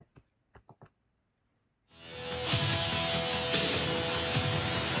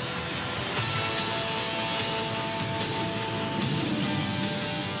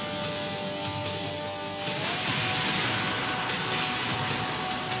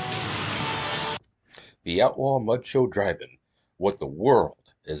The Outlaw Mud Show Drive-In, what the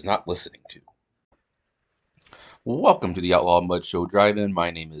world is not listening to. Welcome to the Outlaw Mud Show Drive-In.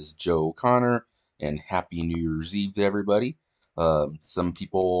 My name is Joe Connor, and Happy New Year's Eve to everybody. Some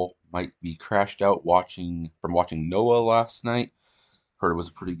people might be crashed out watching Noah last night. Heard it was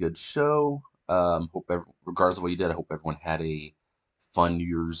a pretty good show. Regardless of what you did, I hope everyone had a fun New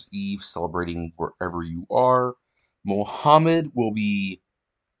Year's Eve celebrating wherever you are. Mohammed will be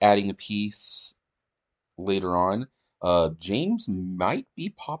adding a piece later on. James might be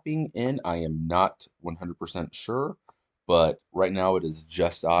popping in. I am not 100% sure, but right now it is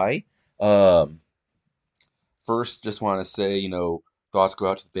just I. Um, First, just want to say, thoughts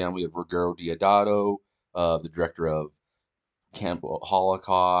go out to the family of Ruggero Deodato, the director of Camp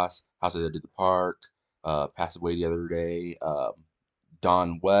Holocaust, House of the Dead at the Park, passed away the other day.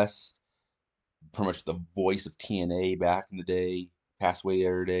 Don West, pretty much the voice of TNA back in the day, passed away the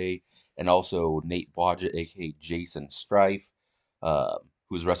other day, and also Nate Blodgett, aka Jason Strife,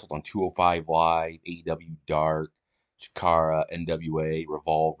 who's wrestled on 205 Live, AEW Dark, Chikara, NWA,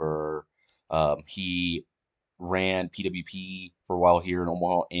 Revolver. He ran PWP for a while here in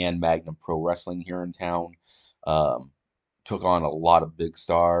Omaha and Magnum Pro Wrestling here in town. Um, Took on a lot of big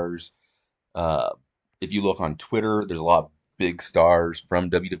stars. Uh, if you look on Twitter, there's a lot of big stars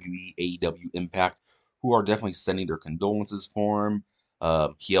from WWE, AEW, Impact, who are definitely sending their condolences for him.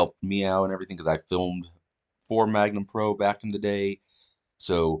 He helped me out and everything because I filmed for Magnum Pro back in the day.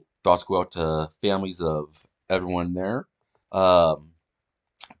 So thoughts go out to families of everyone there. Um,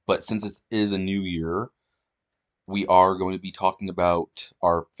 but since it is a new year, we are going to be talking about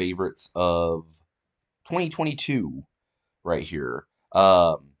our favorites of 2022 right here.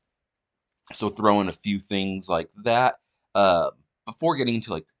 So throw in a few things like that. Uh, Before getting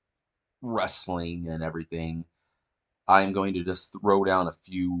into like wrestling and everything, I'm going to just throw down a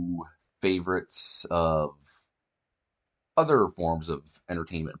few favorites of other forms of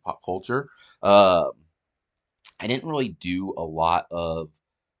entertainment and pop culture. Um, I didn't really do a lot of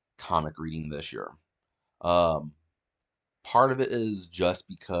comic reading this year. Um, Part of it is just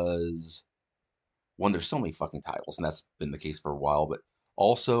because one, there's so many fucking titles, and that's been the case for a while, but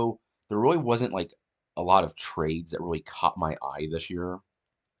also there really wasn't like a lot of trades that really caught my eye this year.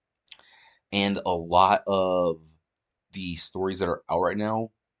 And a lot of the stories that are out right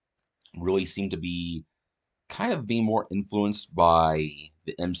now really seem to be kind of being more influenced by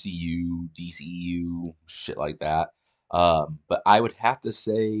the MCU, DCU, shit like that. But I would have to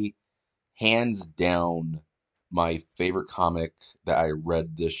say, hands down, my favorite comic that I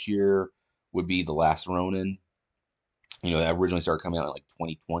read this year would be The Last Ronin. That originally started coming out in like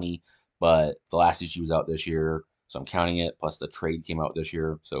 2020, but the last issue was out this year, so I'm counting it. Plus the trade came out this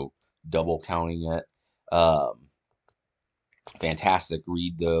year, so double counting it. Um, Fantastic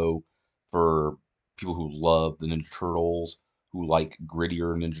read though for people who love the Ninja Turtles, who like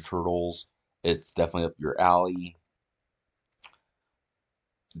grittier Ninja Turtles. It's definitely up your alley.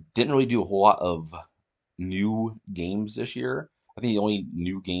 Didn't really do a whole lot of new games this year. I think the only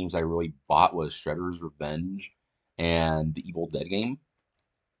new games I really bought was Shredder's Revenge and the Evil Dead game.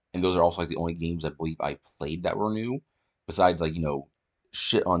 And those are also like the only games I believe I played that were new, besides like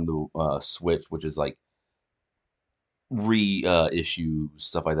shit on the Switch, which is like reissue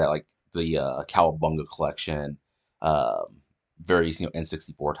stuff like that, like the Cowabunga collection, um, various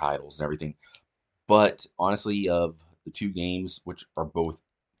N64 titles and everything. But honestly, of the two games, which are both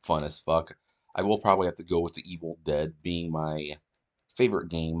fun as fuck, I will probably have to go with the Evil Dead being my favorite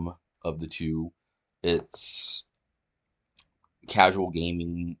game of the two. It's casual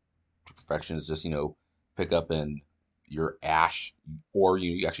gaming to perfection. Is just pick up and your Ash, or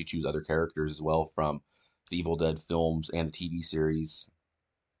you actually choose other characters as well from the Evil Dead films and the TV series.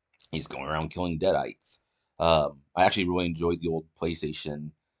 He's going around killing deadites. I actually really enjoyed the old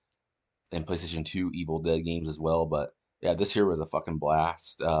PlayStation and PlayStation 2 Evil Dead games as well. But yeah, this here was a fucking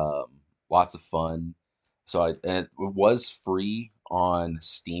blast. Lots of fun. And it was free on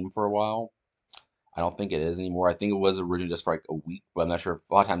Steam for a while. I don't think it is anymore. I think it was originally just for like a week, but I'm not sure.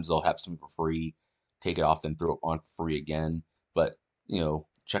 A lot of times they'll have something for free, take it off, then throw it on for free again. But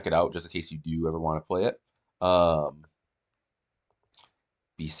check it out just in case you do ever want to play it. Um,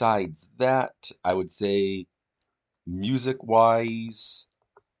 Besides that, I would say music wise,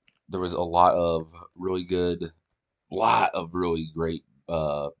 there was a lot of really great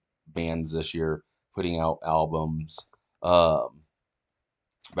bands this year putting out albums. Um,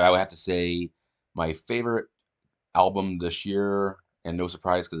 but I would have to say my favorite album this year, and no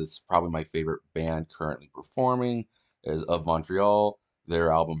surprise because it's probably my favorite band currently performing, is Of Montreal.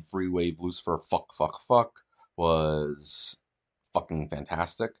 Their album Free Wave Lucifer Fuck Fuck Fuck was fucking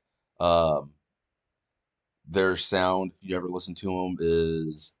fantastic. Um, Their sound, if you ever listen to them,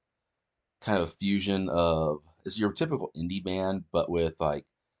 is kind of a fusion of it's your typical indie band, but with like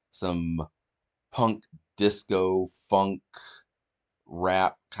some punk, disco, funk,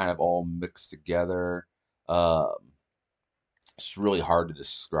 rap kind of all mixed together. Um, it's really hard to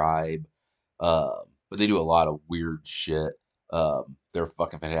describe, but they do a lot of weird shit. They're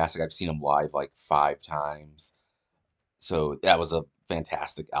fucking fantastic. I've seen them live like 5 times, so that was a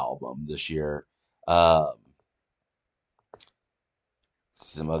fantastic album this year. Um,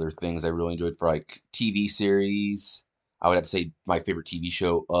 some other things I really enjoyed for like TV series. I would have to say my favorite TV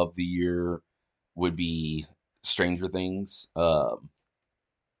show of the year would be Stranger Things.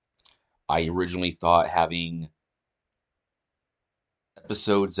 I originally thought having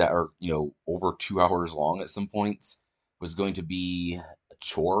episodes that are, over 2 hours long at some points was going to be a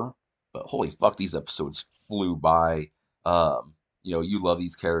chore, but holy fuck, these episodes flew by. You love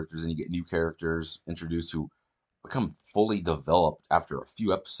these characters and you get new characters introduced who become fully developed after a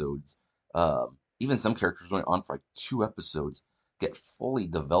few episodes. Even some characters going on for like 2 episodes get fully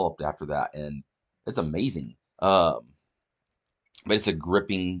developed after that, and it's amazing. But it's a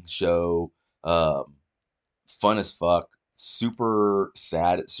gripping show. Um, Fun as fuck, super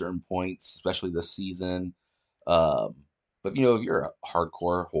sad at certain points, especially this season. Um, but if you're a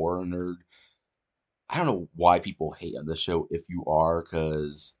hardcore horror nerd, I don't know why people hate on this show if you are,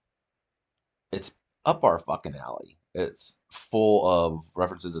 because it's up our fucking alley. It's full of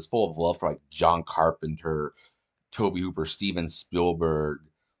references. It's full of love for like John Carpenter, Toby Hooper, Steven Spielberg,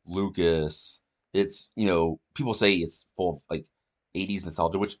 Lucas. It's, people say it's full of like 80s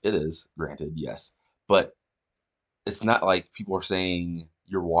nostalgia, which it is, granted, yes. But it's not like people are saying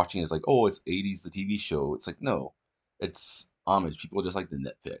you're watching it's like, oh, it's 80s the TV show. It's like, no, it's homage. People just like to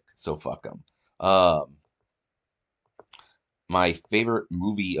nitpick, so fuck them. Um, my favorite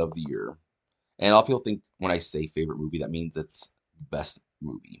movie of the year, and a lot of people think when I say favorite movie, that means it's best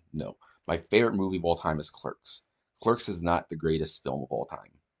movie. No, my favorite movie of all time is Clerks. Clerks is not the greatest film of all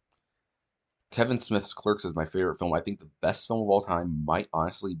time. Kevin Smith's Clerks is my favorite film. I think the best film of all time might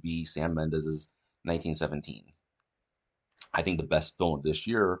honestly be Sam Mendes' 1917. I think the best film of this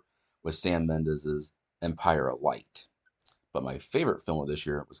year was Sam Mendes' Empire of Light. But my favorite film of this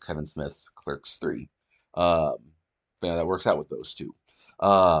year was Kevin Smith's Clerks 3. Um, that works out with those two.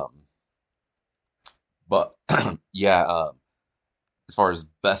 Um, but yeah, as far as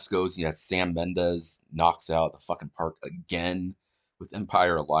best goes, Sam Mendes knocks out the fucking park again with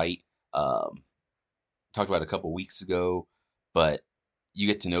Empire of Light. Um, Talked about it a couple weeks ago, but you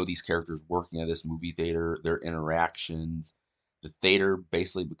get to know these characters working at this movie theater, their interactions. The theater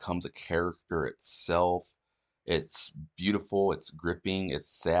basically becomes a character itself. It's beautiful, it's gripping,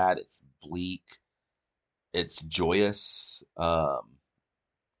 it's sad, it's bleak, it's joyous. Yeah,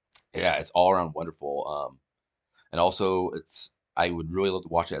 it's all around wonderful. And also, I would really love to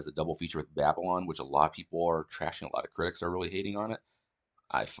watch it as a double feature with Babylon, which a lot of people are trashing, a lot of critics are really hating on it.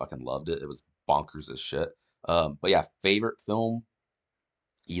 I fucking loved it. It was bonkers as shit. But yeah, favorite film,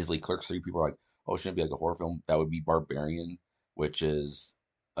 easily Clerks 3. People are like, oh, shouldn't it be like a horror film? That would be Barbarian, which is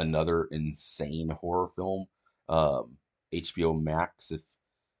another insane horror film. Um, HBO Max, if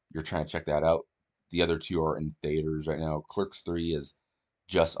you're trying to check that out. The other two are in theaters right now. Clerks 3 is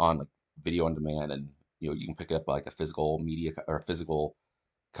just on like video on demand, and you can pick it up like a physical media or a physical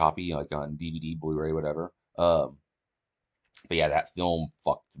copy, like on DVD, Blu-ray, whatever. But yeah, that film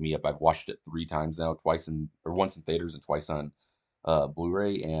fucked me up. I've watched it 3 times now, once in theaters and twice on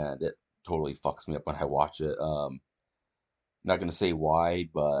Blu-ray, and it totally fucks me up when I watch it. Not gonna say why,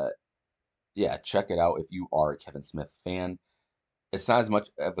 but yeah, check it out if you are a Kevin Smith fan. It's not as much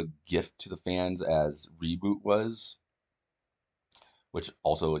of a gift to the fans as Reboot was, which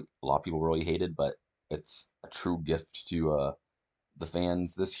also a lot of people really hated, but it's a true gift to the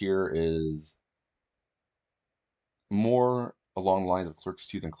fans. This year is more along the lines of Clerks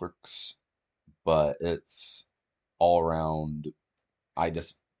 2 than Clerks, but it's all around. I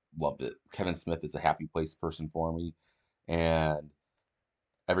just loved it. Kevin Smith is a happy place person for me, and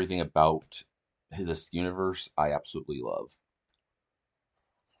everything about his universe I absolutely love.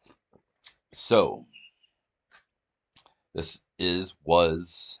 So this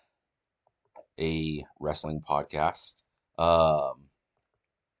was a wrestling podcast. Um,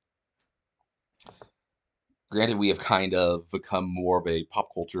 Granted, we have kind of become more of a pop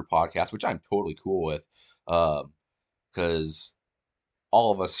culture podcast, which I'm totally cool with, because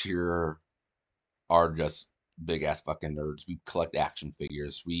all of us here are just big ass fucking nerds. We collect action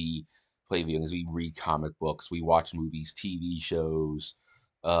figures. We play video games. We read comic books. We watch movies, TV shows,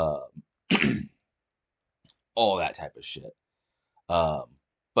 uh, all that type of shit. Um,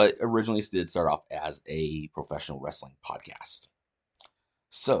 but originally it did start off as a professional wrestling podcast.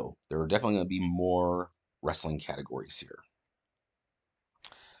 So there are definitely going to be more wrestling categories here.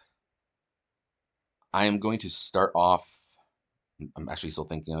 I am going to start off. I'm actually still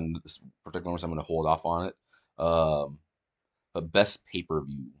thinking on this particular one, so I'm going to hold off on it. Um, but best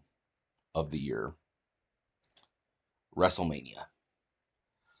pay-per-view of the year, WrestleMania.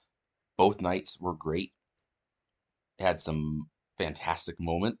 Both nights were great. Had some fantastic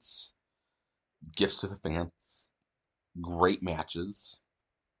moments, gifts to the fans, great matches.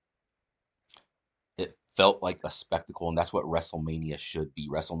 It felt like a spectacle, and that's what WrestleMania should be.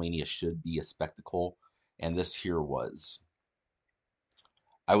 WrestleMania should be a spectacle, and this here was.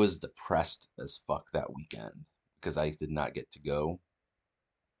 I was depressed as fuck that weekend because I did not get to go.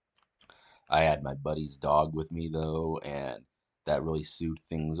 I had my buddy's dog with me though, and that really soothed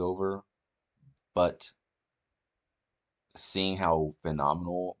things over. But seeing how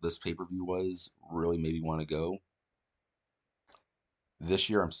phenomenal this pay-per-view was really made me want to go. This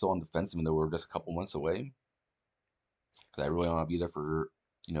year, I'm still on the fence, even though we're just a couple months away, because I really want to be there for,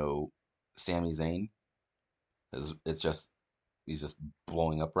 you know, Sami Zayn. It's just he's just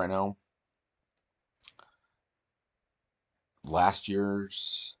blowing up right now. Last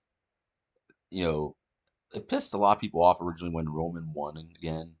year's, you know, it pissed a lot of people off originally when Roman won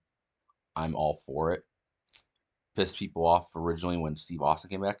again. I'm all for it. Pissed people off originally when Steve Austin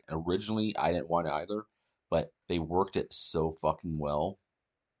came back. And originally, I didn't want it either, but they worked it so fucking well.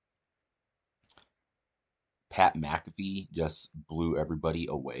 Pat McAfee just blew everybody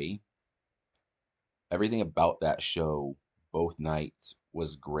away. Everything about that show, both nights,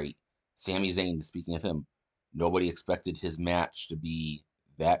 was great. Sami Zayn, speaking of him, nobody expected his match to be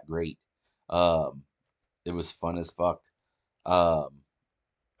that great. Um, it was fun as fuck. Um,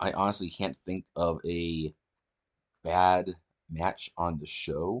 I honestly can't think of a bad match on the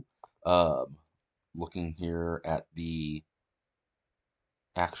show. Um, Looking here at the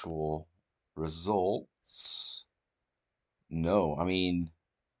actual results, no, I mean,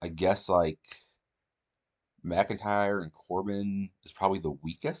 I guess like McIntyre and Corbin is probably the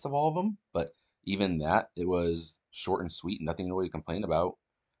weakest of all of them, but even that, it was short and sweet, nothing really to complain about.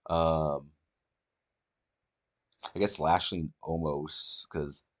 Um, I guess Lashley and Omos,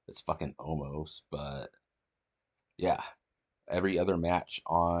 because it's fucking Omos, but yeah, every other match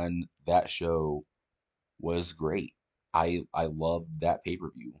on that show was great. I loved that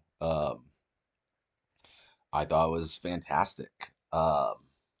pay-per-view. I thought it was fantastic. I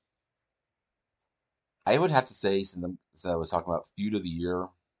would have to say, since I was talking about feud of the year,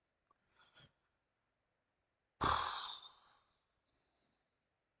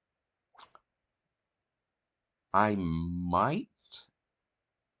 I might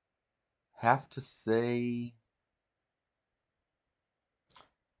have to say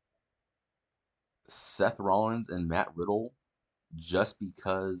Seth Rollins and Matt Riddle, just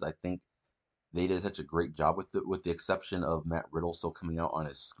because I think they did such a great job with it, with the exception of Matt Riddle still coming out on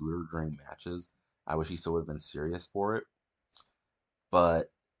his scooter during matches. I wish he still would have been serious for it. But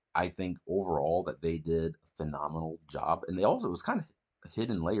I think overall that they did a phenomenal job. And they also, it was kind of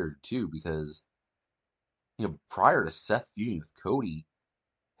hidden layered too, because, prior to Seth feuding with Cody,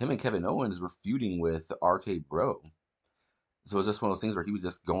 him and Kevin Owens were feuding with RK Bro. So it was just one of those things where he was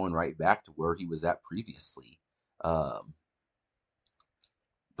just going right back to where he was at previously. Um,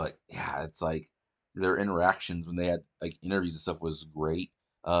 but yeah, it's like their interactions when they had like interviews and stuff was great.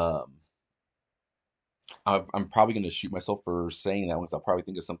 Um, I'm probably going to shoot myself for saying that one because I'll probably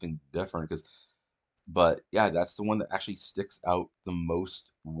think of something different. But yeah, that's the one that actually sticks out the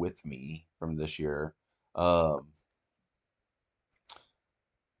most with me from this year. Um,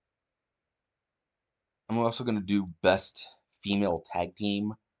 I'm also going to do best female tag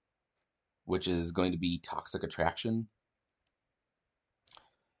team, which is going to be Toxic Attraction.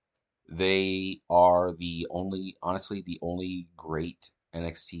 They are honestly, the only great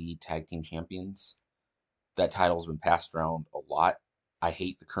NXT tag team champions. That title's been passed around a lot. I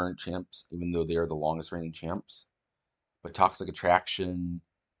hate the current champs, even though they are the longest reigning champs. But Toxic Attraction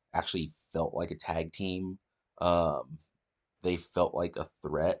actually felt like a tag team. Um, they felt like a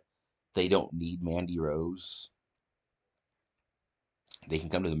threat. They don't need Mandy Rose. They can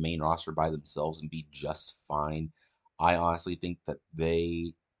come to the main roster by themselves and be just fine. I honestly think that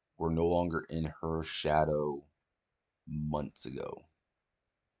they were no longer in her shadow months ago.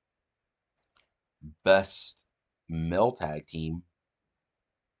 Best male tag team,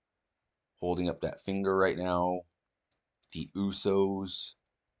 holding up that finger right now, the Usos.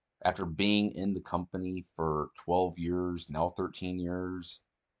 After being in the company for 12 years, now 13 years,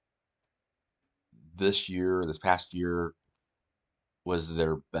 this past year, was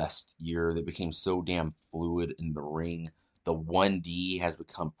their best year. They became so damn fluid in the ring. The 1D has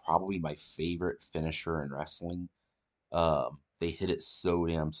become probably my favorite finisher in wrestling. They hit it so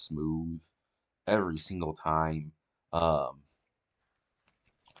damn smooth every single time. Um,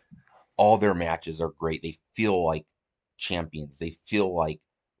 all their matches are great. They feel like champions. They feel like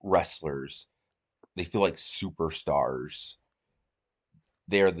wrestlers. They feel like superstars.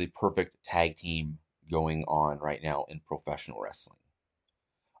 They are the perfect tag team going on right now in professional wrestling.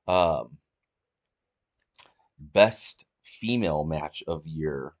 Um, Best female match of the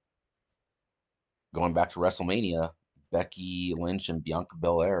year, going back to WrestleMania, Becky Lynch and Bianca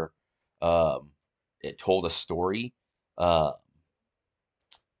Belair. Um, it told a story. Uh,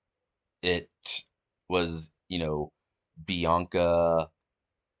 it was, Bianca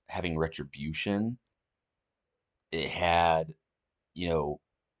having retribution. It had, you know,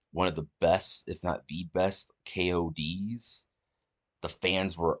 one of the best, if not the best, KODs. The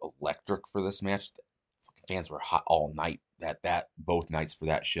fans were electric for this match. The fans were hot all night. That both nights for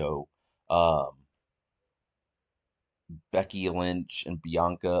that show. Um, Becky Lynch and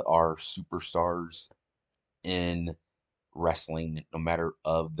Bianca are superstars in wrestling, no matter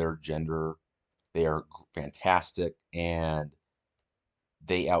of their gender. They are fantastic, and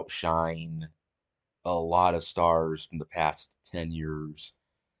they outshine a lot of stars from the past 10 years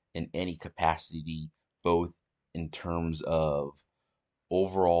in any capacity, both in terms of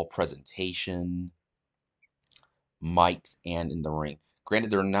overall presentation, mics, and in the ring.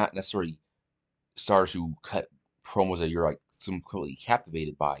 Granted, they're not necessarily stars who cut promos that you're like completely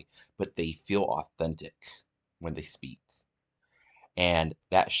captivated by, but they feel authentic when they speak. And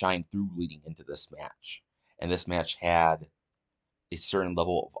that shined through leading into this match. And this match had a certain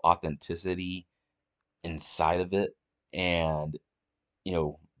level of authenticity inside of it. And, you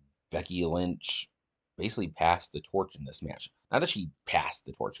know, Becky Lynch basically passed the torch in this match. Not that she passed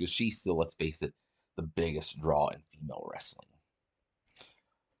the torch, because she's still, let's face it, the biggest draw in female wrestling.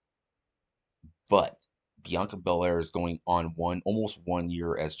 But Bianca Belair is going on almost 1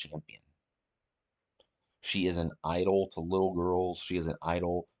 year as champion. She is an idol to little girls. She is an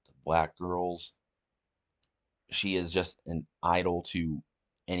idol to black girls. She is just an idol to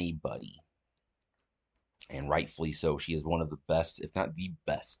anybody. And rightfully so. She is one of the best, if not the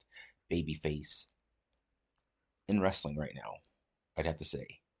best, babyface in wrestling right now, I'd have to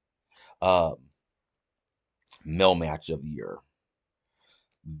say. Um, Male match of the year.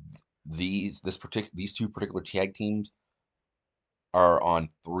 These two particular tag teams are on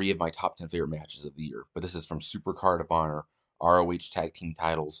three of my top 10 favorite matches of the year. But this is from Supercard of Honor, ROH tag team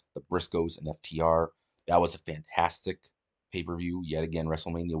titles, the Briscoes and FTR. That was a fantastic pay-per-view, yet again,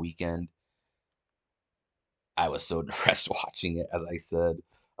 WrestleMania weekend. I was so depressed watching it, as I said,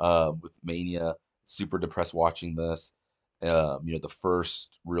 with Mania. Super depressed watching this. The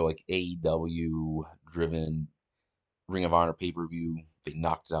first real like AEW driven Ring of Honor pay per view, they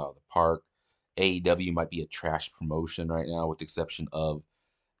knocked it out of the park. AEW might be a trash promotion right now, with the exception of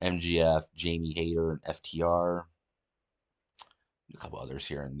MGF, Jamie Hayter, and FTR. A couple others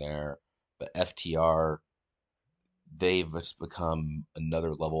here and there, but FTR, they've just become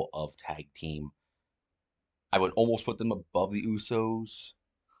another level of tag team. I would almost put them above the Usos,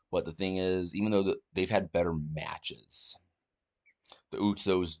 but the thing is, even though they've had better matches, the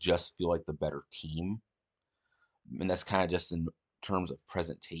Usos just feel like the better team. And that's kind of just in terms of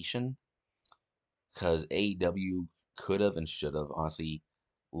presentation, because AEW could have and should have honestly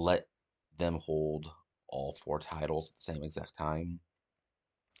let them hold all four titles at the same exact time.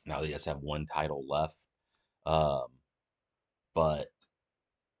 Now they just have one title left. Um, but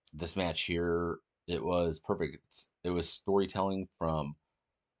this match here, it was perfect. It was storytelling from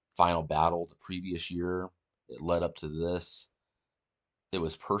Final Battle the previous year. It led up to this. It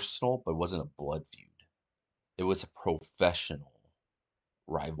was personal, but it wasn't a blood feud. It was a professional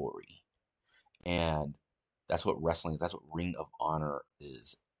rivalry. And that's what wrestling is. That's what Ring of Honor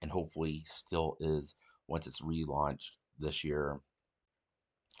is. And hopefully still is once it's relaunched this year,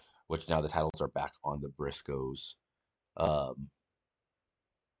 which now the titles are back on the Briscoes. Um,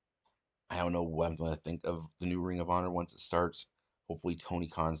 I don't know what I'm going to think of the new Ring of Honor once it starts. Hopefully Tony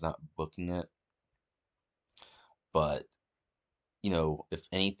Khan's not booking it. But, if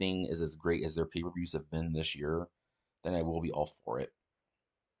anything is as great as their pay-per-views have been this year, then I will be all for it.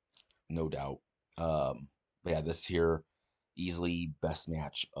 No doubt. But yeah, this here, easily best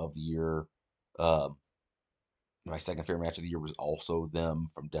match of the year. Um, my second favorite match of the year was also them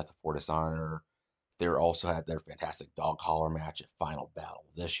from Death Before Dishonor. They also had their fantastic dog collar match at Final Battle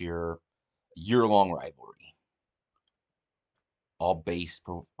this year. Year-long rivalry, all based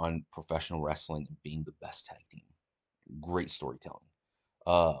on professional wrestling and being the best tag team. Great storytelling.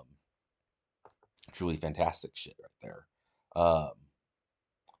 Um, Truly fantastic shit right there. Um,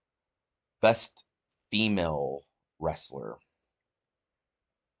 Best female wrestler,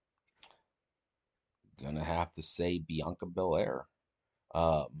 gonna have to say Bianca Belair.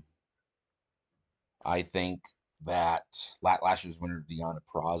 Um, I think that last year's winner Deonna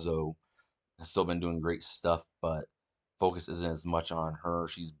Purrazzo has still been doing great stuff, but focus isn't as much on her.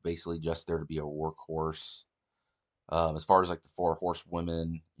 She's basically just there to be a workhorse. As far as like the four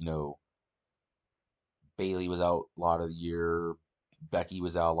horsewomen, Bailey was out a lot of the year, Becky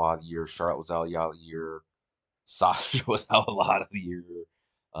was out a lot of the year, Charlotte was out a lot of the year, Sasha was out a lot of the year.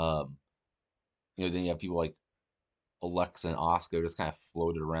 Um, then you have people like Alexa and Asuka just kind of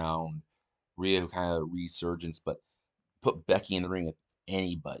floated around. Rhea kind of resurgence, but put Becky in the ring with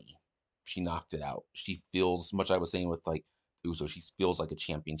anybody. She knocked it out. She feels, much I was saying with like Uso, she feels like a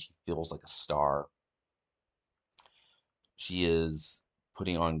champion. She feels like a star. She is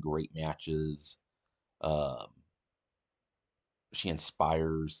putting on great matches. Um, she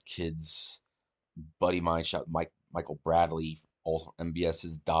inspires kids. Buddy mine shot Michael Bradley, also MBS.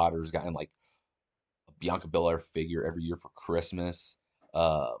 His daughter's gotten like a Bianca Belair figure every year for Christmas.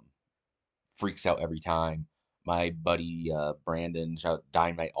 Um, Freaks out every time. My buddy Brandon, shout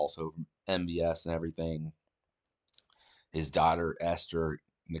Dynamite, also from MBS and everything. His daughter Esther,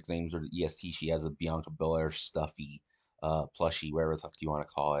 nicknames her EST. She has a Bianca Belair stuffy plushie, whatever the fuck you want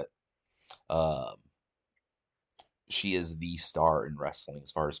to call it. Um, she is the star in wrestling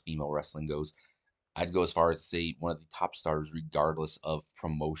as far as female wrestling goes. I'd go as far as to say one of the top stars, regardless of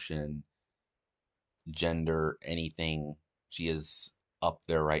promotion, gender, anything. She is up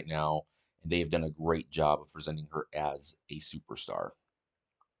there right now, and they've done a great job of presenting her as a superstar.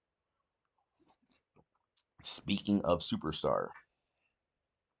 Speaking of superstar,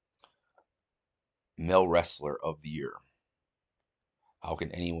 male wrestler of the year. How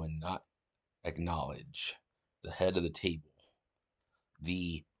can anyone not acknowledge the head of the table,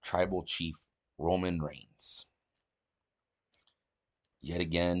 the tribal chief Roman Reigns? Yet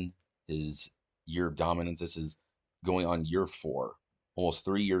again, his year of dominance. This is going on year 4, almost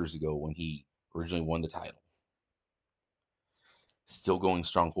 3 years ago when he originally won the title. Still going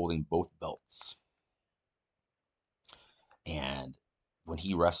strong, holding both belts. And when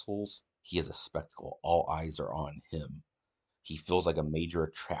he wrestles, he is a spectacle. All eyes are on him. He feels like a major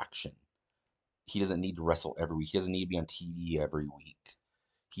attraction. He doesn't need to wrestle every week. He doesn't need to be on TV every week.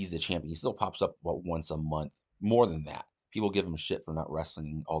 He's the champion. He still pops up about once a month. More than that, people give him shit for not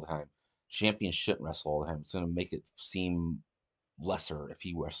wrestling all the time. Champions shouldn't wrestle all the time. It's going to make it seem lesser if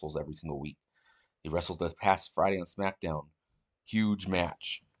he wrestles every single week. He wrestled this past Friday on SmackDown. Huge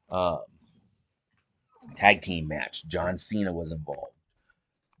match. Tag team match. John Cena was involved.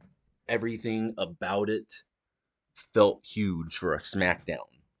 Everything about it felt huge for a SmackDown.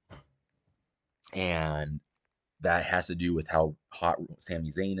 And that has to do with how hot Sami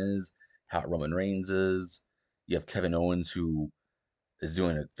Zayn is, how Roman Reigns is. You have Kevin Owens, who is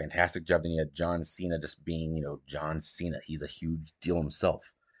doing a fantastic job. Then you have John Cena just being, John Cena. He's a huge deal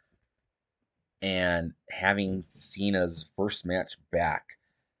himself. And having Cena's first match back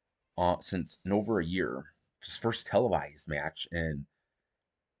since in over a year, his first televised match in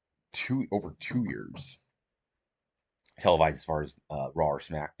over 2 years, televised as far as Raw or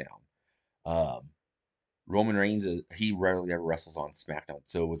SmackDown. Roman Reigns, he rarely ever wrestles on SmackDown,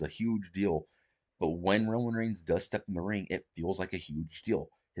 so it was a huge deal. But when Roman Reigns does step in the ring, it feels like a huge deal.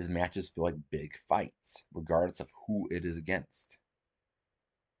 His matches feel like big fights, regardless of who it is against.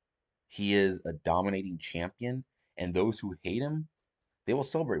 He is a dominating champion, and those who hate him, they will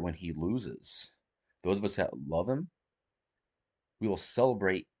celebrate when he loses. Those of us that love him, we will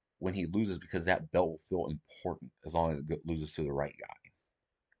celebrate when he loses because that belt will feel important as long as it loses to the right guy.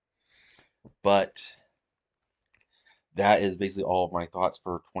 But that is basically all of my thoughts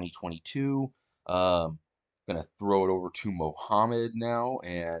for 2022. I'm going to throw it over to Mohammed now.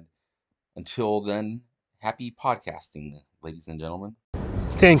 And until then, happy podcasting, ladies and gentlemen.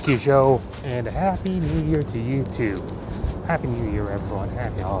 Thank you, Joe, and a Happy New Year to you too. Happy New Year, everyone.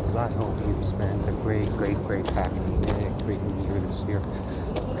 Happy holidays. I hope you spent a great Happy New Year this year.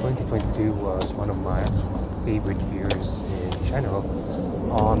 2022 was one of my favorite years in general,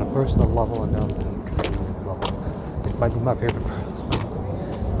 on a personal level and on the entertainment level. It might be my favorite,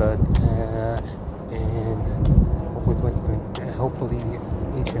 but and hopefully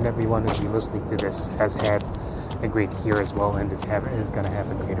each and every one of you listening to this has had a great year as well, and is going to have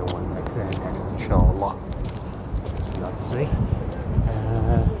a greater one like the next, inshallah. Let's see.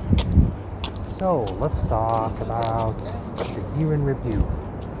 So let's talk about the year in review.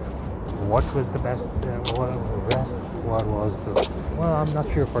 what was the best, what was the best, what was the, well, I'm not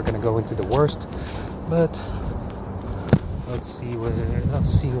sure if we're gonna go into the worst, but let's see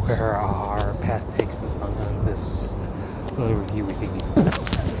where our path takes us on this little review we think.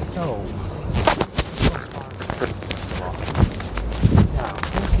 So, now,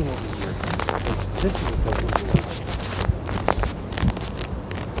 looking over here, this is a building because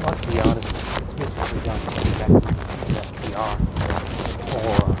let's be honest, it's basically done to FDR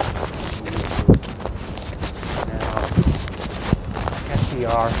or now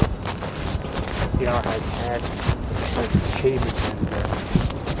FDR has had changes and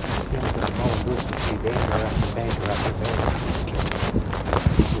things that are all loose to see banker after banker after banker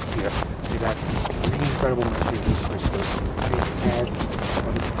this year. They got really incredible materials for sure. They had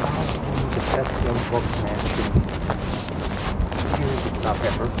what is probably the best young books mansion if not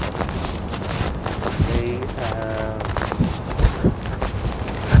ever. They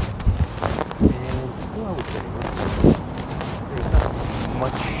and who are we kidding? There's not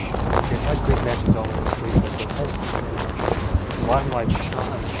much. They've had great matches all over the place, but they've had Limelight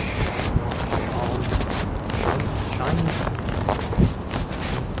Shine.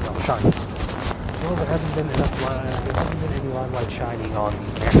 Well, there hasn't been any Limelight shining on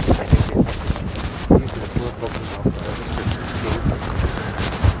matches. I think these are the tour bookings of Mr.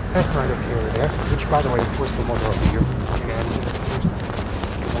 That's neither here or there, which by the way was the motor of the year. Again,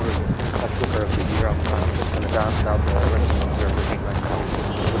 the motor of the year. I'm just going to dance out the rest of everything right now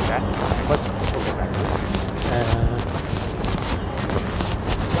with that, but we'll get back to it.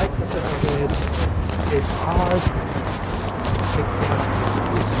 Like I said, it's hard to pick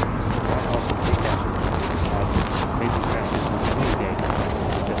also big matches, basic matches any day,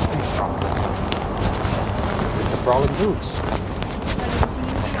 just too strong. With the brawling boots.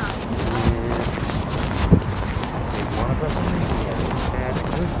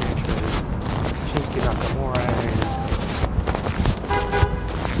 Shinsuke Nakamura and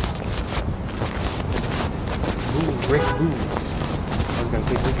Great Boobs. I was going to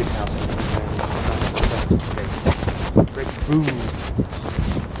say Wicked House Great Boobs.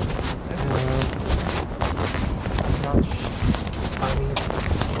 I'm not sure. I mean,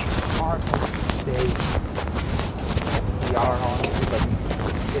 it's hard to say FDR honestly, but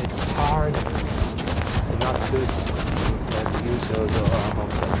it's hard to not put the Usos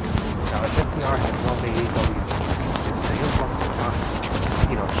among them. Now, if FDR had won the AEW, the Young Bucks could not,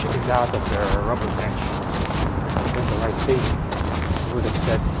 chickens out of their rubber match. Done the right thing. Would have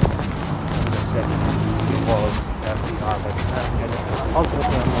said it was FDR, but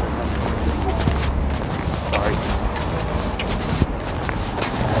ultimately I'm not sorry.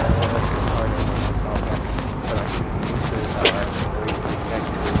 Sorry to myself, but I should use this.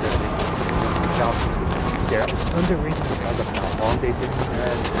 It's underrated because of how long they've been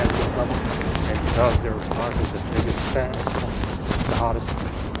at this level, and because they're part of the biggest fan, the hottest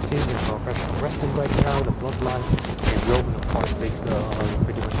team in professional wrestling right now, the Bloodline, and Roman, of course, takes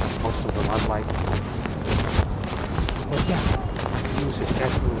pretty much most of the limelight. But yeah, use it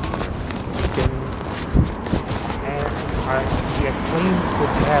definitely again, and the Acclaim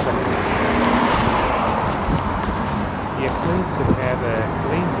could have a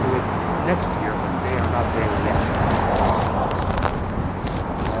claim to it next year, but they are not there yet.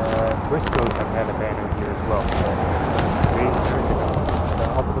 Briscoes have had a banner here as well.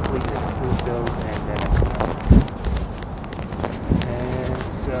 Ultimately, it's Usos and then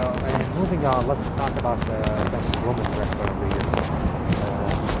and moving on, let's talk about the best woman wrestler of the year.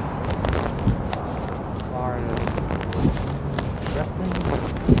 As far as wrestling,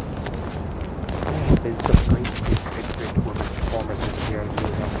 there have been some great women performers this year. You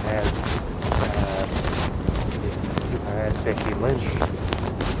have had Becky Lynch and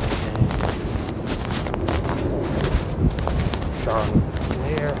Charlotte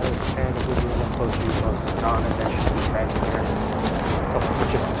Flair has had a good run of those Usos. Donna mentioned back here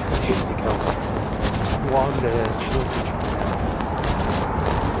just 2 days ago. Won the championship.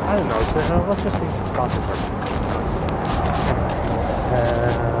 I don't know, so let's just say it's controversial.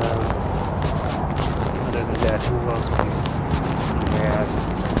 Other than that, who else? Yeah,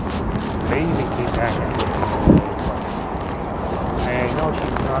 Bayley came back and I know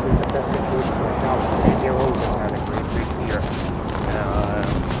she's not in the best situation right now, but Mandy Rose has had a great year.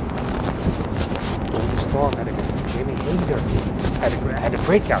 Toni Storm had a good year. Jamie Hayter had a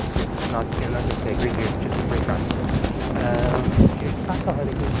breakout year. Not just a great year, just a breakout year. Jade Taka had a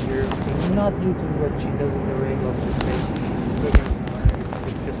good year. Not due to what she does in the ring, let's just say.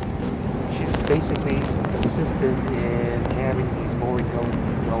 She's basically consistent in having these boring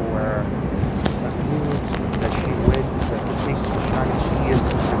nowhere news that she wins, that the case to shine, she is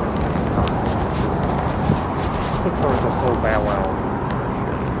considered next time. This occurs a full Bow Wow.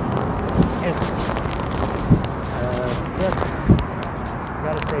 And, yeah,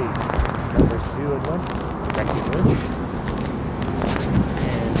 gotta say, numbers 2 and 1, Becky Lynch,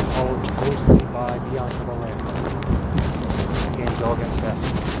 and hosted by Bianca Belair. Again, go against that.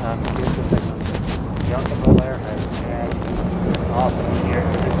 Here's the thing. Bianca Belair has had an awesome year.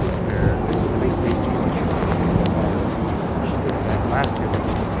 This is the big face championship. She did that last year.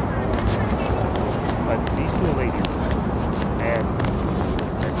 But these two ladies had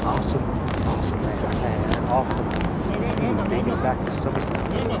an awesome match and awesome to make it back to SummerSlam.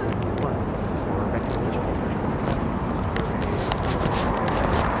 For Becky Lynch.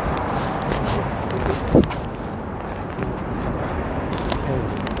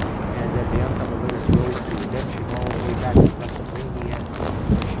 And then Bianca Belair goes to redemption all the way back to WrestleMania.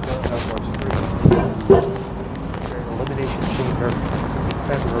 She goes through the Elimination Chamber in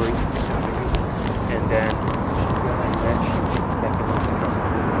February, and then she gets back in the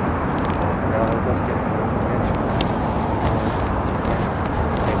let's get redemption.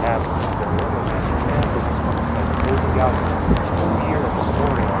 They have the rubber match and closing out the whole year of the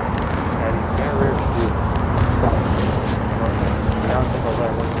storyline that is very rare to do. Bianca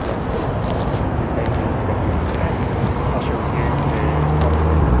Belair was the Usher in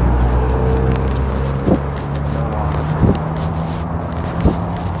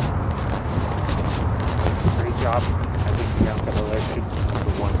great job. I think Bianca Belair should be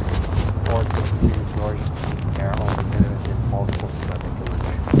the one or the majority there all together and multiple Becky Lynch.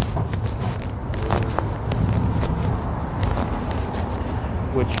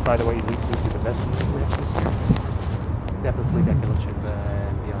 Which, by the way, leads me to the best match this year. Definitely Becky Lynch and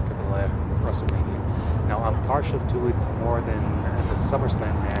Bianca Belair at WrestleMania. Now, I'm partial to it more than the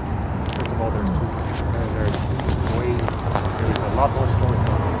SummerSlam match. First of all, there's a lot more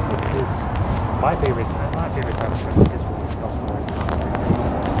storytelling, which is my favorite kind of wrestling is really tell stories.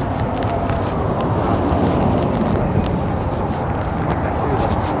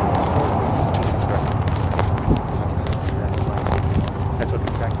 That's what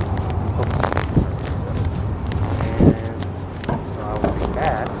exactly and so I will do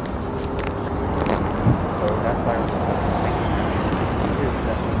that. So that's why I'm thinking here's the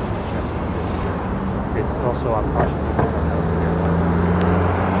best match I've seen this year. It's also I'm partially to myself to get one.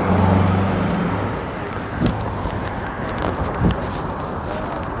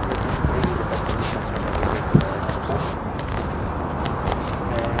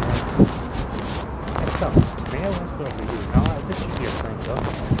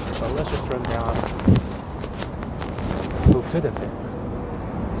 Could have been.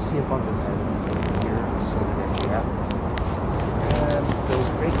 CM Punk has had a year, so that you have. And those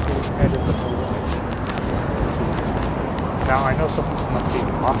great things had in the whole match. Now, I know some people might say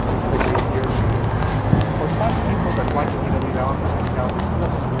Austin is a great year. For some people that like WWE now, this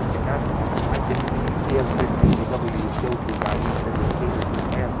doesn't mean the characters. I think he has been WWE's go-to guy in the season in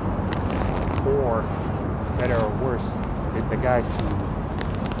the past. For better or worse, the guy to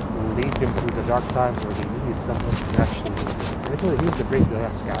lead them through the dark times where they needed someone to actually he was a great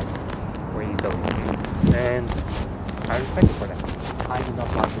last guy where he goes. And I respect him for that. I do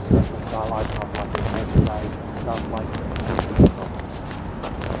not like his wrestling style, I do not like his matches, I do not like his stuff.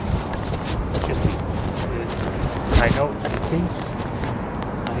 It's just me. I know that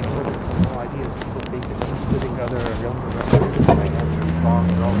some ideas people think that he's putting other younger wrestlers that they have to long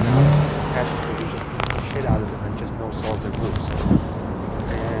grown out passion for just beating the shit out of them and just no solve their moves.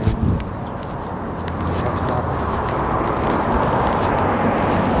 And that's not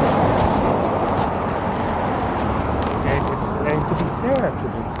and to be fair to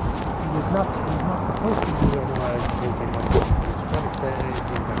him, he's not supposed to do anything like this. He's trying to say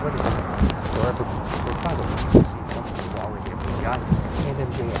anything like what wherever the title is. He's something who's already a big guy. And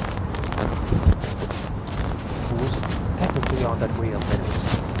MJF, who's technically on that way of veterans.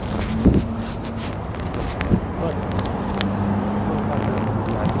 But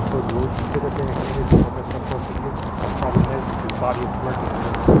I think for Rhodes could have been extended for the rest of the year. The problem is the body of work is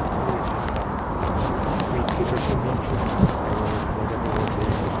great paper championship.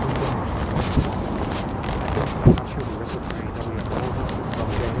 I'm not sure the rest of the AEW from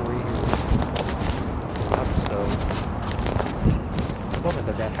January so it's a moment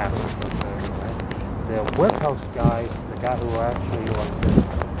that happened because the warehouse guy, the guy who actually was the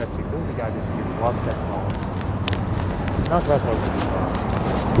best security guy this year was Seth Rollins. Not Seth Rollins.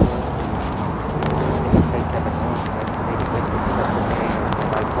 Say Kevin Owens and made a big WrestleMania and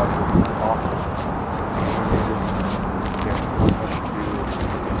my partner was Steve Austin. And there's not much to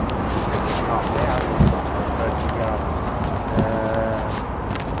top that.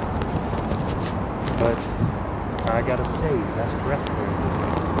 wrestlers this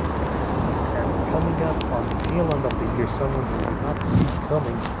year. And coming up on the tail end of the year, someone who did not see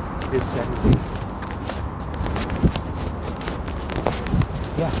coming is Sami Zayn.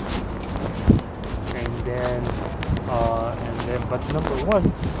 Yeah. But number one,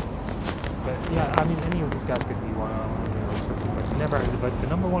 but yeah, I mean, any of these guys could be one, but the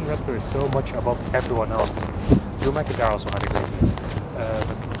number one wrestler is so much above everyone else. Drew McIntyre also had a great year.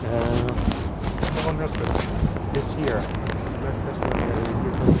 Number one wrestler this year, best wrestler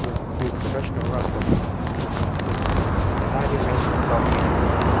professional wrestler.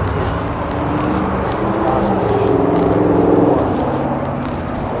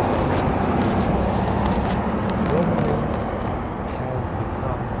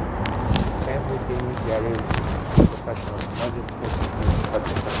 There is professional budget sports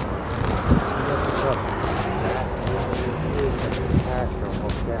he is the main character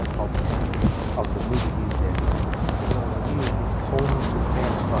of the movie he's in. He is the Tony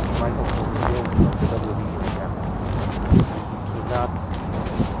Soprano / Michael Corleone of the WWE right now. You cannot,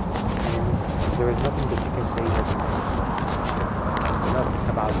 and there is nothing that you can say that's enough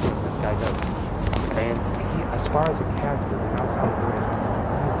about what this guy does. And he, as far as a character, outside of the ring,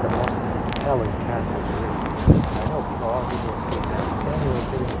 he's the most compelling character there is. I know a lot of people are saying that Samuel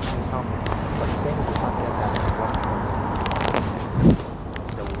didn't see something, but Samuel does not get that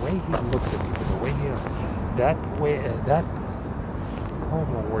the way he looks at people, the way that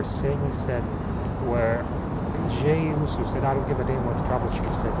promo where Samuel said, where Jey Uso said, "I don't give a damn what the Tribal Chief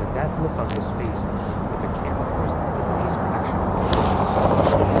says," and that look on his face with the camera, of course, the face reaction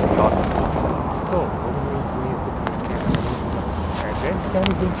still, Roman Reigns way of looking at the camera. And then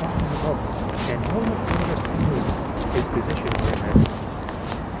Sami Zayn catching him up. And Roman understands his position where he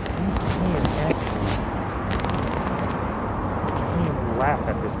can't laugh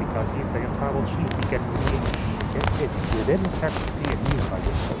at this because he's the tribal chief. It's within his character to be amused by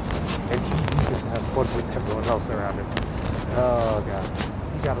this stuff. And he uses to have fun with everyone else around him. Oh god.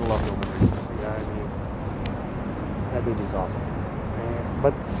 You gotta love Roman Reigns. Yeah, I mean, that dude is awesome.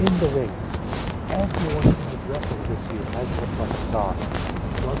 But in the ring, everyone who was wrestling this year has looked like a star.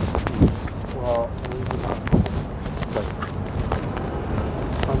 Let's see. Well, maybe not. But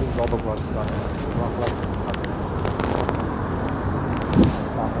I mean, Goldberg was a star. Brock Lesnar.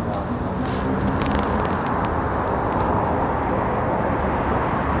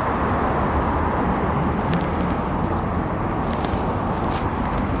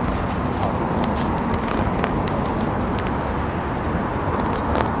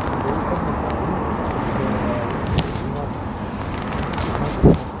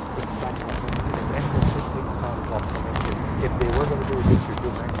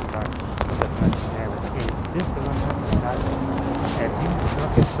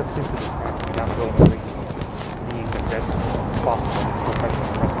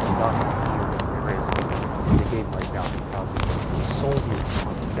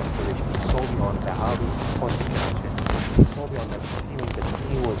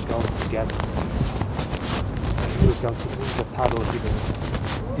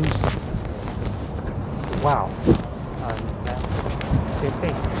 Wow. Same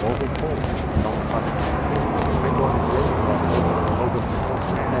thing. Logan Paul.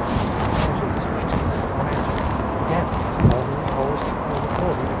 Again, Logan Paul's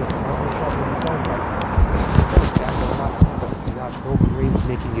Roman Reigns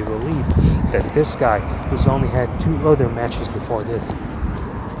making you believe that this guy, who's only had 2 other matches before this,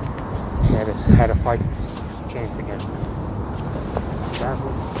 had a fight chance against him.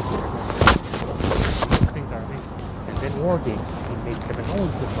 Things are made. And then War Games, he made Kevin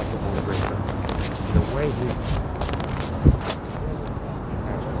Owens look like a motivator. The way he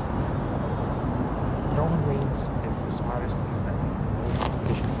Roman Reigns is the smartest, he's the most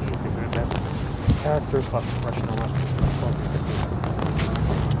efficient, he is the best character of professional wrestling.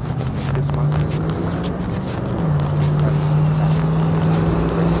 This one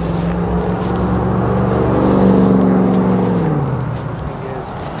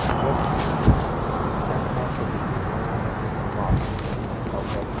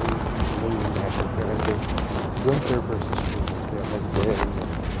Gunther versus Sheamus. There has been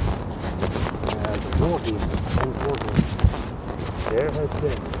War Games. There has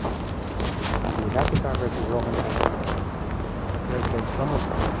been the McIntyre versus Roman Reigns. There's been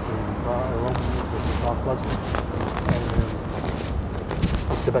SummerSlam between Roman Reigns versus Brock Lesnar. And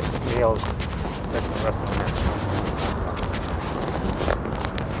it's the best male wrestling match.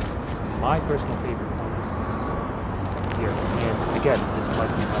 My personal favorite one is here. And again, this might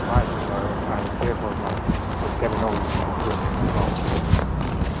be my rival, or I was there for a while. Kevin Owens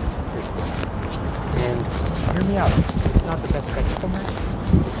And hear me out. It's not the best technical match.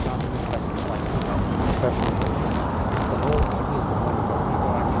 It's not the best, like, professional match. The whole idea of the moment where people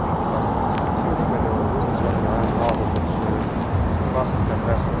actually, because here they were, there were rumors running around all of this year. Steve Austin's gonna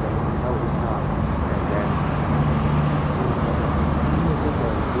wrestle, and no, he's not. And then he was in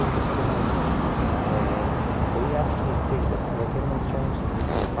there doing the tournament, and they actually picked the tournament challenge.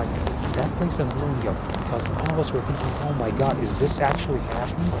 Like, that place annoying you, because all of us were thinking, oh my god, is this actually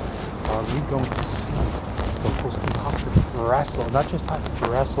happening? Are we going to see local Steve Austin wrestle, not just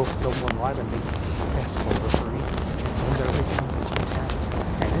wrestle someone live and make basketball referee, and there are things that keep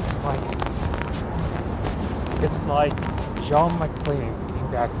happening. And it's like John McClane came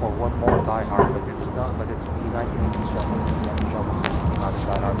back for one more Die Hard, but it's not, but it's the 1980s John McClane, not John McClane came out of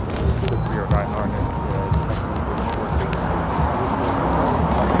Die Hard, the career Die Hard, and the next one was short thing.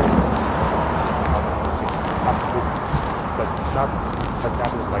 But not, but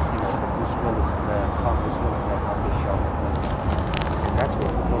that was like, you know, the Bruce Willis, the Bruce Willis that on the show, and that's what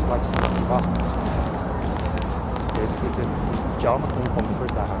it was like since Steve Austin. It's John McClane from the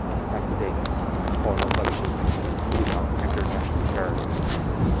first Die Hard back today, or nobody should become international terrorist.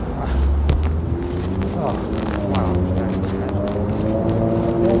 Oh, wow, that's not funny.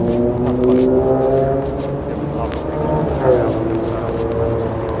 Different levels.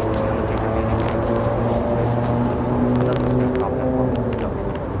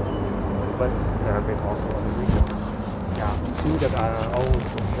 But there have been also other reasons. Now, two that I always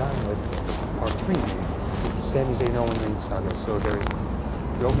been done with are three. It's the Sami Zayn Roman Reigns saga. So there is the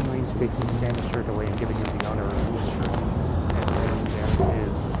Roman Reigns taking Sami's shirt away and giving him the honor of his shirt. And then there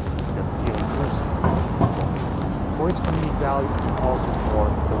is the heel person. For its comedic value, also for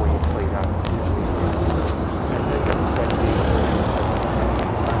the way it played out. And then the Sami Zayn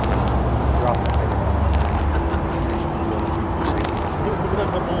dropped the head.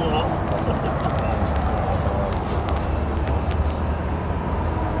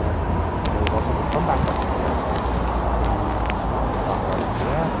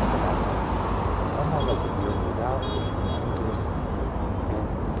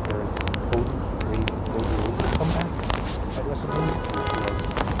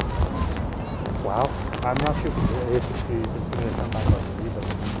 I'm not sure if it's considered a comeback or a but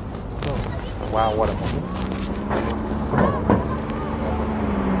still, wow, what a moment.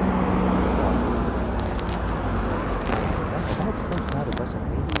 That first night of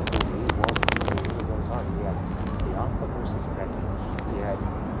WrestleMania, it was hard. We had Bianca versus Becky, we had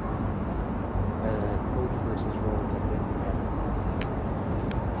Cody versus Rhodes, and then we had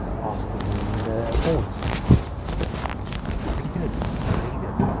Austin and Owens. Pretty good.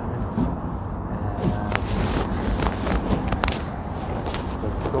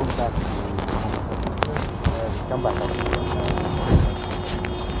 Going back to come back on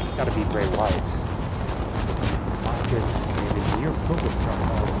it's got to be Bray Wyatt. My goodness, the year filled with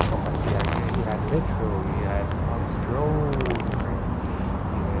comebacks. You had Nitro, you had Strowman,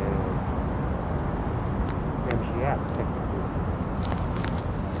 you had MJF, technically.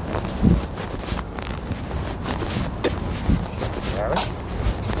 Barrett,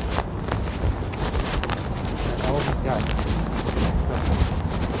 and all these guys.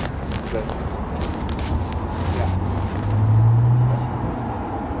 But, yeah.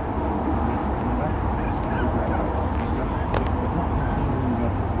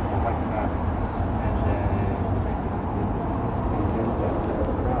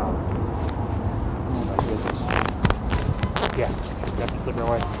 Yeah, that's the real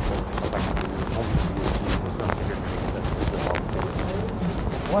way.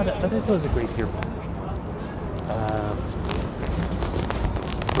 But it was a great year.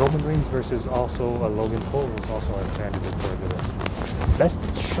 Roman Reigns versus also Logan Paul was also a candidate for the best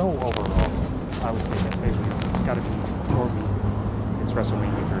show overall. I would say that maybe it's got to be, for me, it's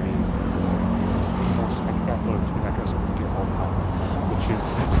WrestleMania 30. The most spectacular two-night WrestleMania of all time, which is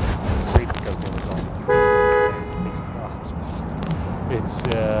great because there was only three mixed matches.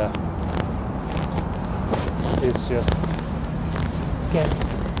 It's just, again,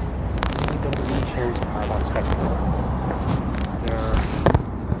 WWE shows are about spectacle.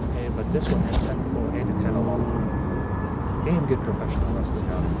 But this one has technical and it had a lot of damn good professional wrestling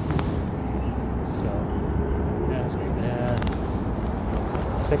out. So,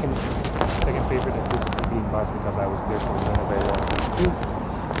 second favorite of this TV class, because I was there for one of their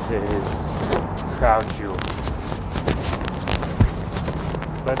 2, is Crown Jewel.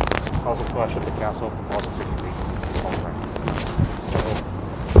 But also Clash at the Castle, also pretty great. So,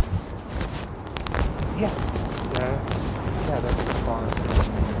 yeah, that's the strongest.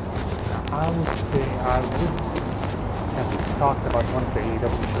 I would say I would and we talked about one of the AEW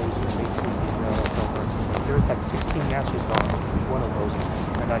shows lately, there's like 16 matches on each one of those,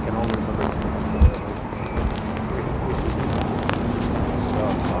 and I can only remember two of those. So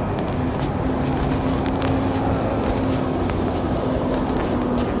I'm sorry.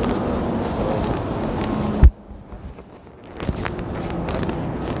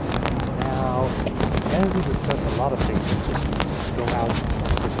 Now, as we discussed a lot of things, let's just go out and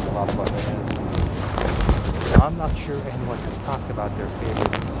discuss a lot of other things. Now, I'm not sure anyone has talked about their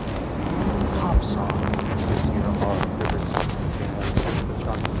favorite pop song this year or favorite song.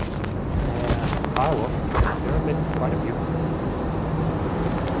 And I will. There have been quite a few.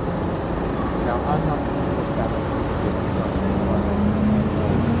 Now, I'm not going to look at it as Disney songs.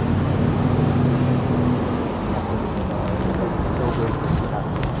 It's so great to have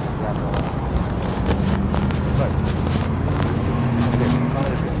that all. But there's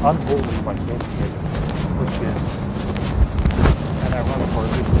Unholy by Sanchez, which is an ironic or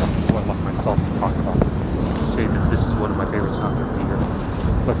at least something I like myself to talk about. To say that this is one of my favorite songs of the year.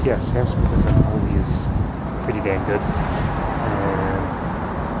 But yeah, Sam Smith's Unholy is pretty dang good. And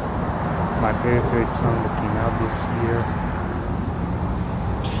my favorite song that came out this year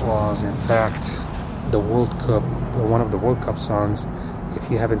was, in fact, the World Cup, one of the World Cup songs. If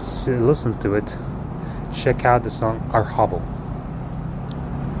you haven't listened to it, check out the song Our Hobble.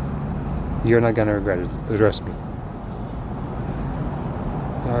 You're not gonna regret it, trust me.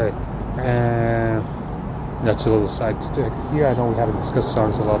 Alright, and that's a little side stick here. I know we haven't discussed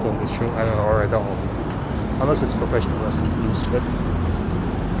songs a lot on this show, I don't know, or I don't, unless it's professional wrestling teams, but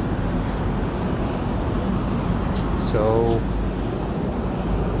so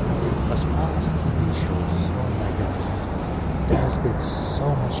as far as TV shows, oh my goodness, there has been so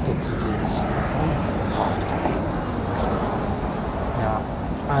much good TV this year. Oh my god. Now,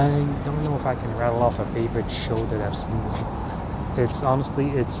 I don't know if I can rattle off a favorite show that I've seen this year. It's honestly,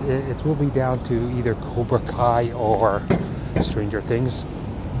 it will be down to either Cobra Kai or Stranger Things.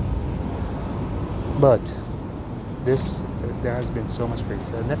 But there has been so much great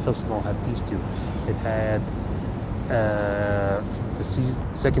stuff. Netflix alone had these two. It had the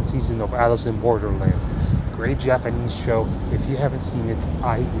second season of Alice in Borderlands. Great Japanese show. If you haven't seen it,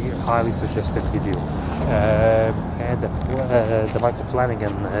 I highly suggest that you do. And the Michael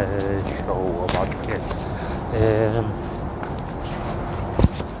Flanagan show about the kids.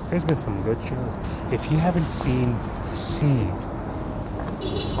 There's been some good shows. If you haven't seen See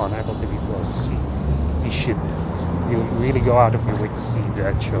on Apple TV Plus, See, you should. You really go out of your way to see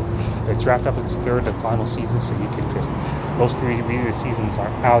that show. It's wrapped up its third and final season, so you can just. Those three seasons are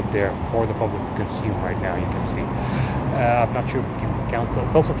out there for the public to consume right now. You can see. I'm not sure if we can count those.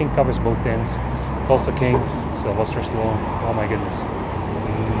 Tulsa King covers both ends. Tulsa King, Sylvester Stallone. Oh my goodness,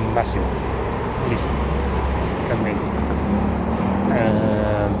 massive. It's amazing.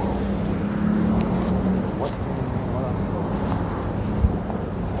 What else?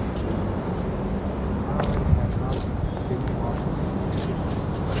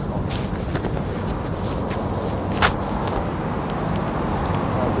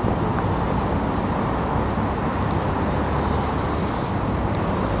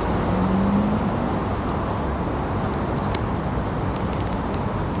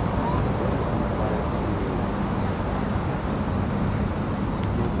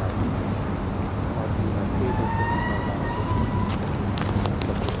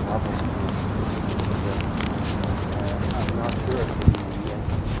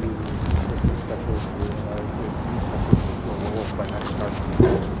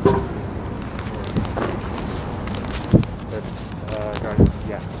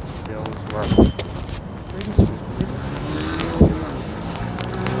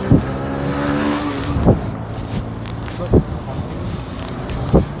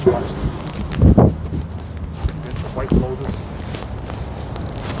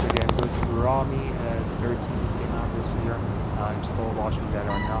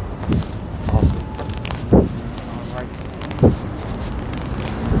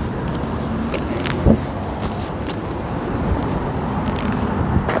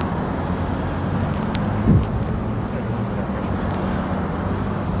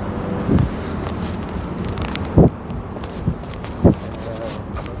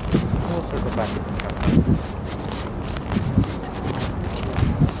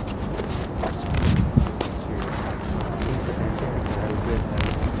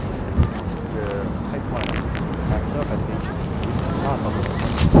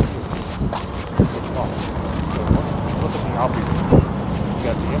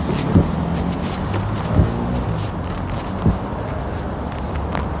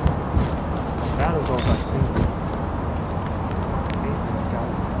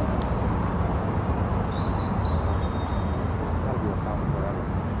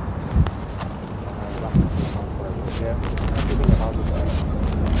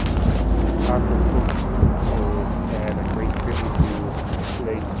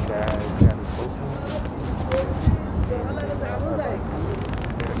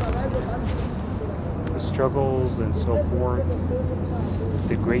 struggles and so forth.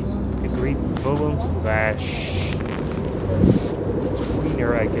 The great villain slash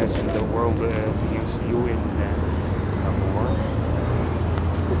tweener, I guess, in the world of the MCU in Namor.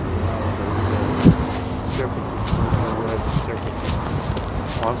 Serpent.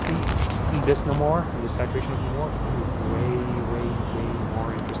 Honestly, this Namor, this iteration of Namor, way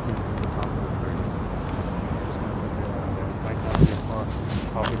more interesting than the comic book version. Just gonna put it out there. It might not be as far.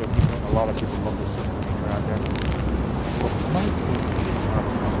 Probably a lot of people love this Serpent out there. What might be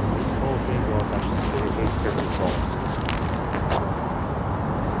this whole thing was actually a surface goals.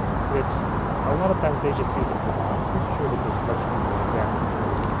 It's a lot of times they just use it. I'm pretty sure the construction was there.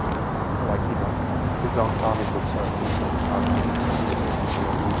 Like, his own comic books are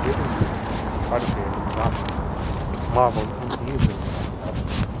part of it, not Marvel MCU things.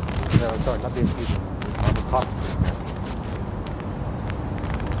 No, sorry, not the MCU, Marvel Comics.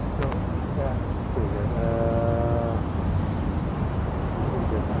 So, yeah, it's pretty good.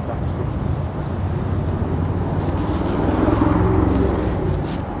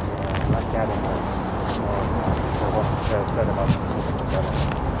 Said about this movie better.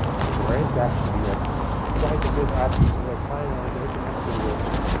 Where it's actually quite a good atmosphere, kind of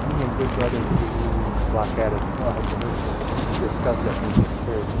being good brothers who Black Adam discuss that movie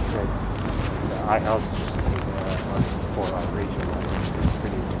very shreds. I house is just for outrage. It's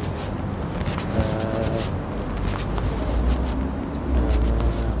pretty good.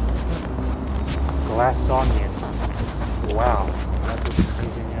 Glass Onion. Wow, that was an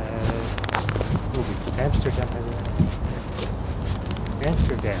amazing movie.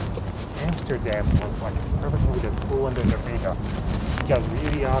 Amsterdam was like a perfect movie to pull under the radar. You guys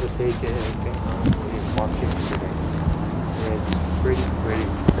really ought to take it and watch it today. It's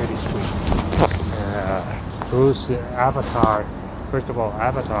pretty sweet. Bruce, Avatar. First of all,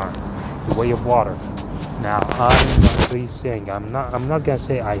 Avatar, The Way of Water. Now, I'm actually saying I'm not gonna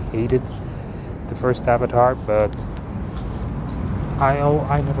say I hated the first Avatar, but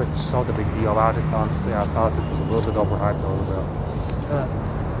I never saw the big deal about it. Honestly, I thought it was a little bit overhyped,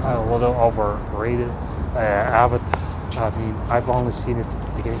 a little overrated. Avatar. I mean, I've only seen it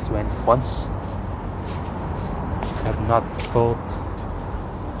beginning to end once. I have not felt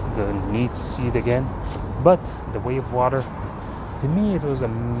the need to see it again. But The Way of Water, to me, it was a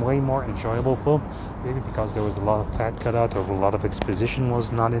way more enjoyable film. Maybe because there was a lot of fat cut out, or a lot of exposition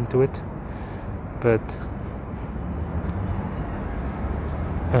was not into it. But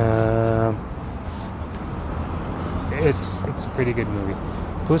it's a pretty good movie.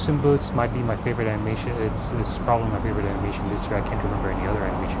 Puss in Boots might be my favorite animation. It's probably my favorite animation this year. I can't remember any other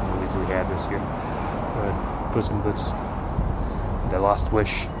animation movies we had this year. But Puss in Boots, The Last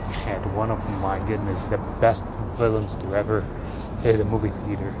Wish, had one of, my goodness, the best villains to ever hit a movie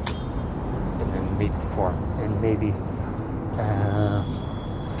theater in a media form. And maybe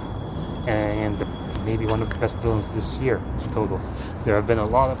maybe one of the best villains this year in total. There have been a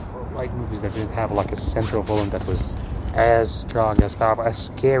lot of movies that didn't have like a central villain that was as strong, as powerful, as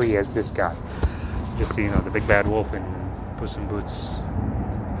scary as this guy. Just so you know, the big bad wolf in Puss in Boots,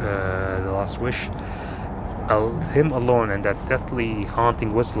 The Last Wish. Him alone, and that deathly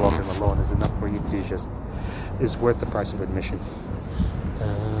haunting whistle of him alone, is enough for you to just, is worth the price of admission.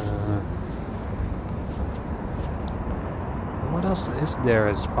 What else is there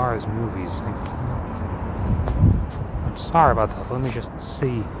as far as movies? I'm sorry about that. Let me just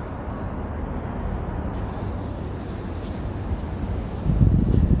see.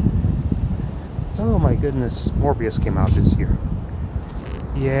 Oh my goodness, Morbius came out this year.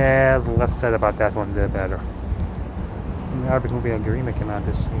 Yeah, the less said about that one, the better. The Arabic movie Al-Garima came out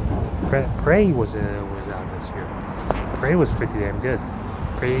this year. Prey was out this year. Prey was pretty damn good.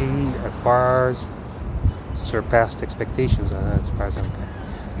 Prey, as far as surpassed expectations, as far as I'm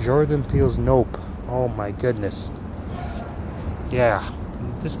concerned. Jordan Peele's Nope. Oh my goodness. Yeah,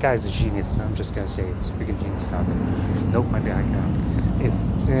 this guy's a genius. I'm just gonna say it's a freaking genius out there. Nope might be high now. If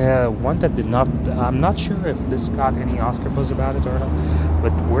one that did not, I'm not sure if this got any Oscar buzz about it or not,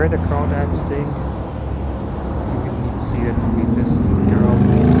 but Where the Crawdads Sing, you need to see it. Meet this girl,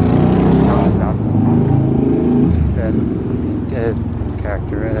 that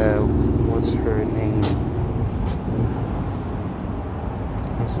character. What's her name?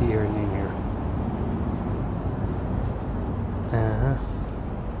 Can't see her name here.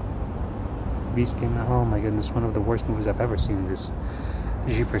 Beast came out. Oh my goodness, one of the worst movies I've ever seen. This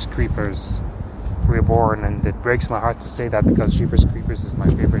Jeepers Creepers Reborn, and it breaks my heart to say that because Jeepers Creepers is my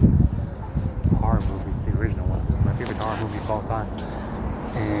favorite horror movie. The original one is my favorite horror movie of all time,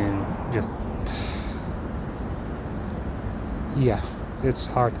 and just it's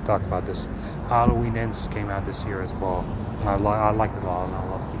hard to talk about this. Halloween Ends came out this year as well. I like it all, and a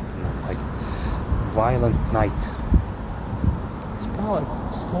lot of people do not like it. Violent Night.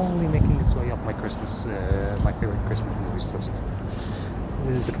 It's slowly making its way up my favorite Christmas movies list.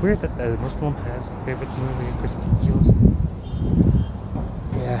 Is it weird that a Muslim has a favorite movie and Christmas movie list?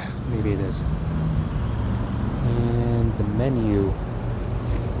 Yeah, maybe it is. And The Menu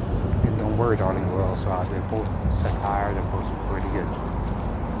and Don't Worry Darling were also out. They're both satire, they're both pretty good.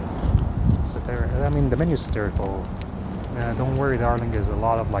 I mean, The Menu is satirical. Don't Worry Darling is a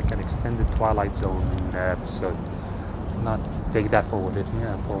lot of like an extended Twilight Zone episode. Not take that for what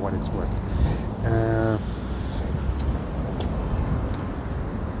it's worth.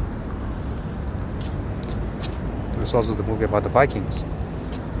 There's also the movie about the Vikings.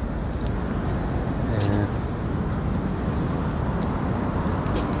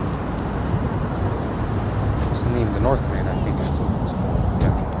 What's the name? The Northman, I think that's what it's called.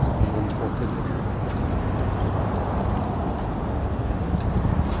 Yeah.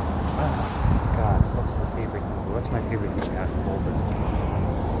 God, what's the favorite movie? What's my favorite movie out of all this?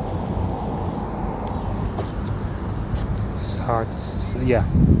 It's hard to say. Yeah,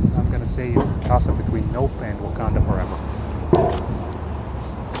 I'm gonna say it's a toss-up between Nope and Wakanda Forever.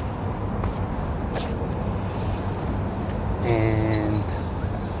 And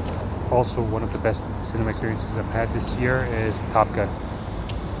also one of the best cinema experiences I've had this year is Top Gun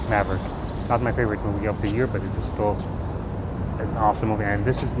Maverick. Not my favorite movie of the year, but it was still an awesome movie. And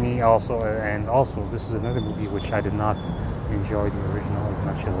this is me also, and also this is another movie which I did not enjoy the original as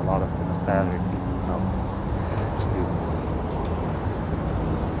much as a lot of the nostalgic people do.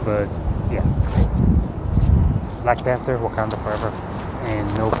 But yeah, Black Panther, Wakanda Forever, and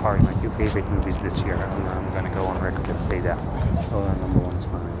No Party, my two favorite movies this year. I'm gonna go on record and say that. So number one as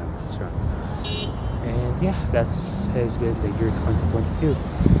far as I'm concerned. And yeah, that has been the year 2022.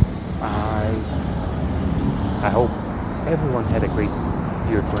 I hope everyone had a great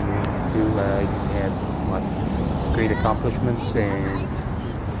year 2022. You had great accomplishments and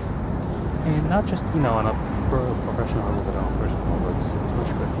not just on a professional level but on a personal level. It's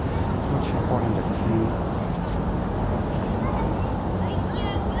much important that you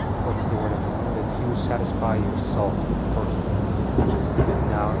that you satisfy yourself personally.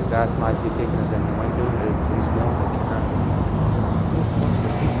 Now that might be taken as an when doing it, please know that it's most important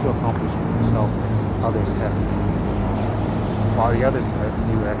that you accomplish it yourself. Others have, while the others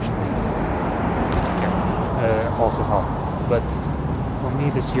do actually also help. But for me,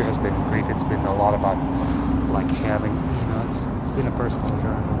 this year has been great. It's been a lot about having, it's been a personal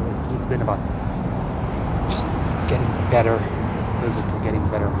journey. It's been about just getting better physically, getting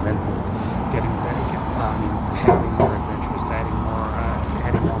better mentally, getting better, having more adventures,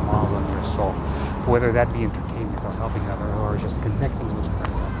 adding more miles on your soul. Whether that be entertainment or helping others or just connecting with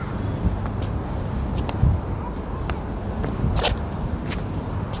them.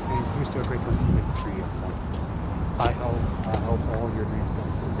 Here's to a great 2023, everyone. I hope all your dreams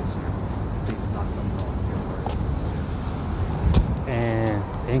come true this year. Please not come wrong. And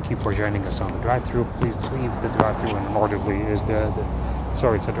thank you for joining us on the drive-thru. Please leave the drive-thru in an orderly.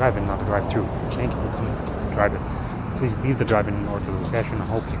 Sorry, it's a drive-in, not a drive-thru. Thank you for coming to the drive-in. Please leave the drive-in in an orderly fashion. I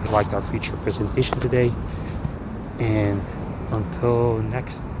hope you liked our feature presentation today. And until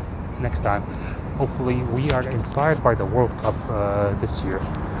next time, hopefully we are inspired by the World Cup this year.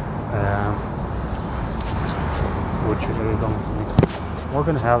 Which is going to next. We're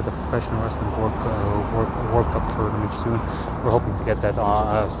going to have the Professional Wrestling World Cup tournament soon. We're hoping to get that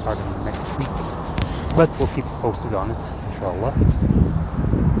started next week, but we'll keep you posted on it, inshallah.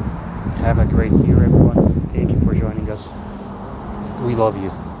 Have a great year, everyone. Thank you for joining us. We love you.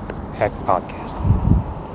 Heck Podcast.